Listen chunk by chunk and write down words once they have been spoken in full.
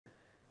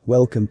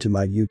Welcome to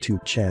my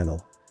YouTube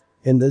channel.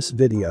 In this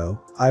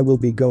video, I will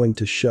be going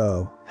to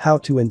show how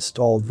to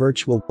install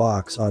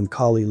VirtualBox on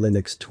Kali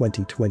Linux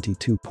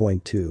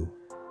 2022.2.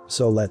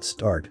 So let's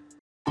start.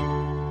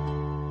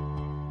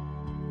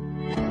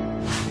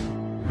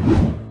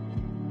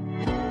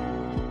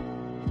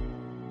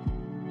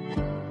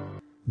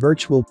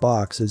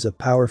 VirtualBox is a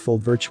powerful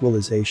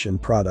virtualization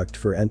product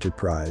for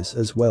enterprise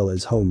as well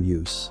as home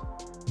use.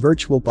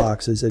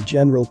 VirtualBox is a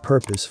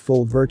general-purpose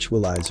full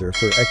virtualizer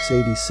for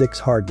x86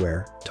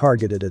 hardware,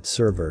 targeted at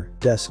server,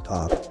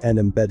 desktop, and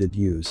embedded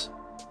use.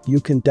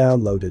 You can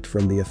download it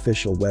from the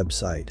official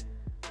website.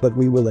 But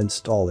we will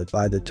install it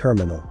by the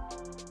terminal.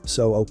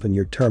 So open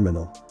your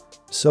terminal.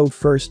 So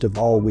first of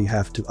all we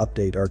have to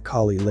update our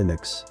Kali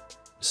Linux.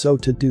 So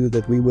to do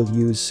that we will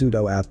use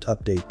sudo apt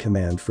update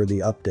command for the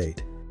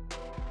update.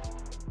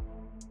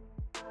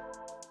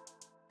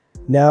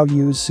 Now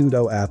use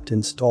sudo apt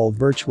install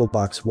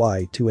VirtualBox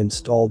Y to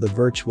install the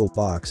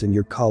VirtualBox in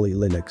your Kali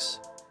Linux.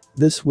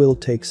 This will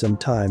take some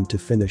time to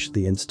finish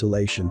the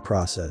installation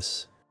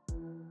process.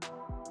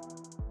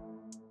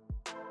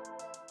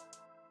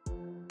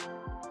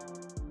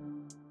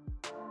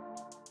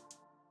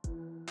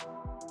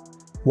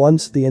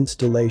 Once the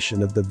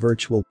installation of the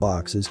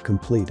VirtualBox is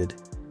completed,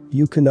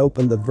 you can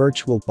open the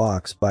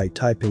VirtualBox by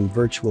typing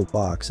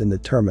VirtualBox in the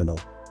terminal,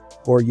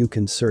 or you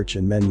can search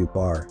in menu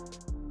bar.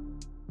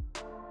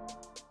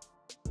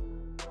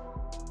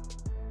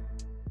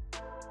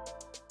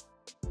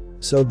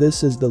 So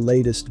this is the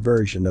latest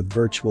version of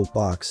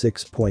VirtualBox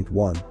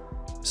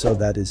 6.1. So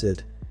that is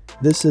it.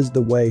 This is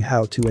the way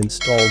how to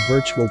install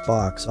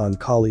VirtualBox on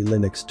Kali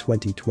Linux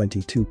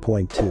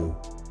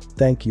 2022.2.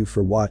 Thank you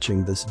for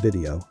watching this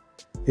video.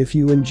 If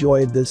you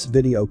enjoyed this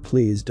video,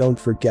 please don't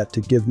forget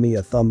to give me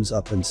a thumbs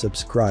up and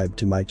subscribe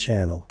to my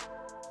channel,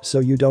 so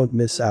you don't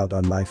miss out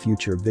on my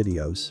future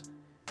videos.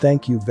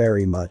 Thank you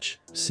very much.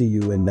 See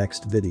you in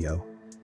next video.